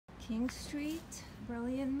King Street,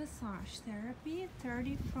 Brilliant Massage Therapy,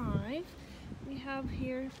 35. We have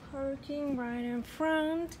here parking right in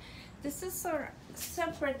front. This is our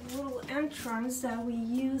separate little entrance that we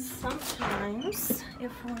use sometimes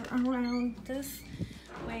if we're around this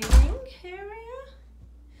waiting area.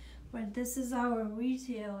 But this is our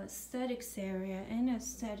retail aesthetics area and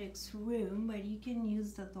aesthetics room, but you can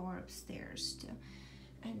use the door upstairs to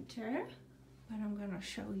enter. But I'm gonna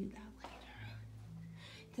show you that later.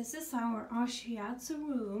 This is our Ashiatsu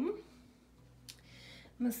room.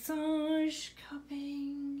 Massage,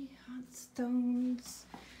 cupping, hot stones,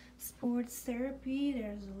 sports therapy.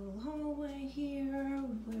 There's a little hallway here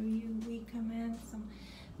where we come in.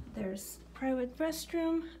 There's private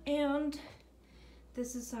restroom, and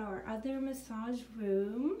this is our other massage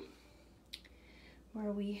room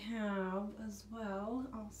where we have as well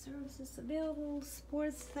all services available,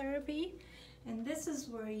 sports therapy. And this is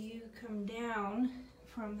where you come down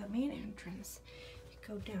from the main entrance. You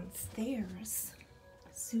go downstairs,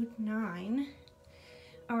 Suite 9,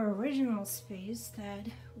 our original space that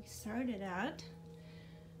we started at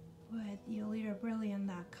with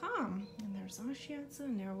JolitaBrilliant.com. And there's Ashiatsu,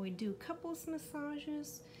 and there we do couples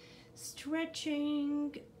massages,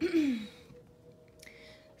 stretching.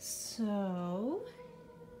 So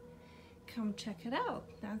come check it out.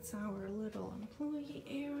 That's our little employee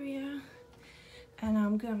area. And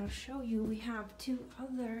I'm gonna show you, we have two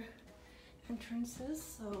other entrances.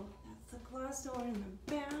 So that's the glass door in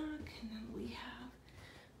the back, and then we have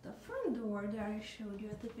the front door that I showed you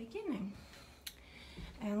at the beginning.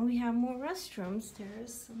 And we have more restrooms.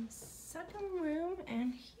 There's some second room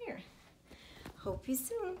and here. Hope you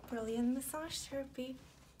soon. Brilliant Massage Therapy,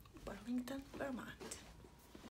 Burlington, Vermont.